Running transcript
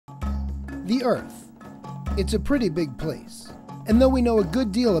The Earth. It's a pretty big place. And though we know a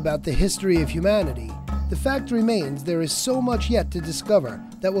good deal about the history of humanity, the fact remains there is so much yet to discover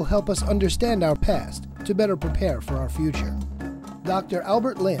that will help us understand our past to better prepare for our future. Dr.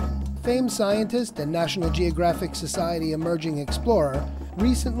 Albert Lin, famed scientist and National Geographic Society emerging explorer,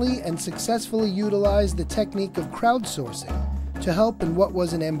 recently and successfully utilized the technique of crowdsourcing to help in what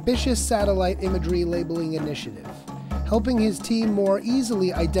was an ambitious satellite imagery labeling initiative, helping his team more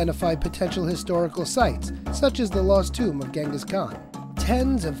easily identify potential historical sites, such as the lost tomb of Genghis Khan.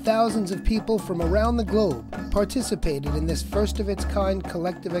 Tens of thousands of people from around the globe participated in this first-of-its-kind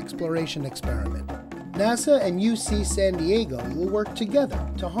collective exploration experiment. NASA and UC San Diego will work together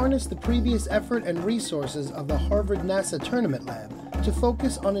to harness the previous effort and resources of the Harvard-NASA Tournament Lab to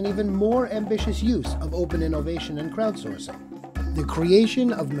focus on an even more ambitious use of open innovation and crowdsourcing. The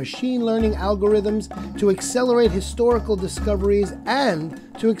creation of machine learning algorithms to accelerate historical discoveries and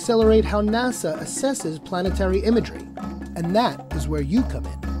to accelerate how NASA assesses planetary imagery. And that is where you come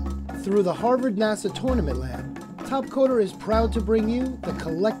in. Through the Harvard-NASA Tournament Lab, TopCoder is proud to bring you the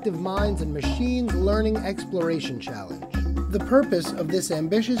Collective Minds and Machines Learning Exploration Challenge. The purpose of this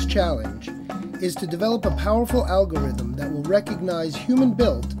ambitious challenge is to develop a powerful algorithm that will recognize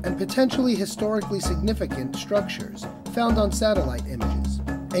human-built and potentially historically significant structures found on satellite images.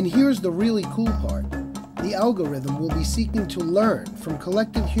 And here's the really cool part. The algorithm will be seeking to learn from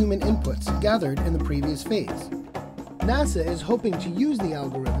collective human inputs gathered in the previous phase. NASA is hoping to use the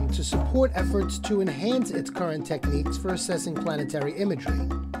algorithm to support efforts to enhance its current techniques for assessing planetary imagery.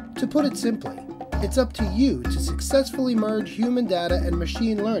 To put it simply, it's up to you to successfully merge human data and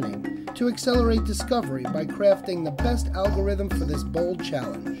machine learning to accelerate discovery by crafting the best algorithm for this bold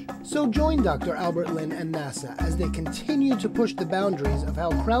challenge. So join Dr. Albert Lin and NASA as they continue to push the boundaries of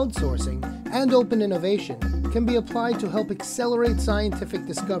how crowdsourcing and open innovation can be applied to help accelerate scientific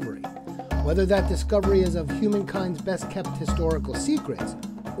discovery. Whether that discovery is of humankind's best-kept historical secrets,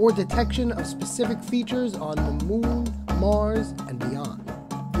 or detection of specific features on the Moon, Mars, and beyond.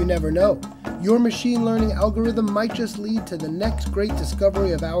 You never know. Your machine learning algorithm might just lead to the next great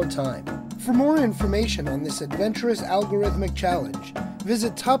discovery of our time. For more information on this adventurous algorithmic challenge,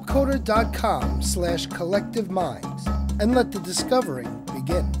 visit topcoder.com/collectiveminds and let the discovering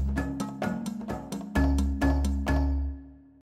begin.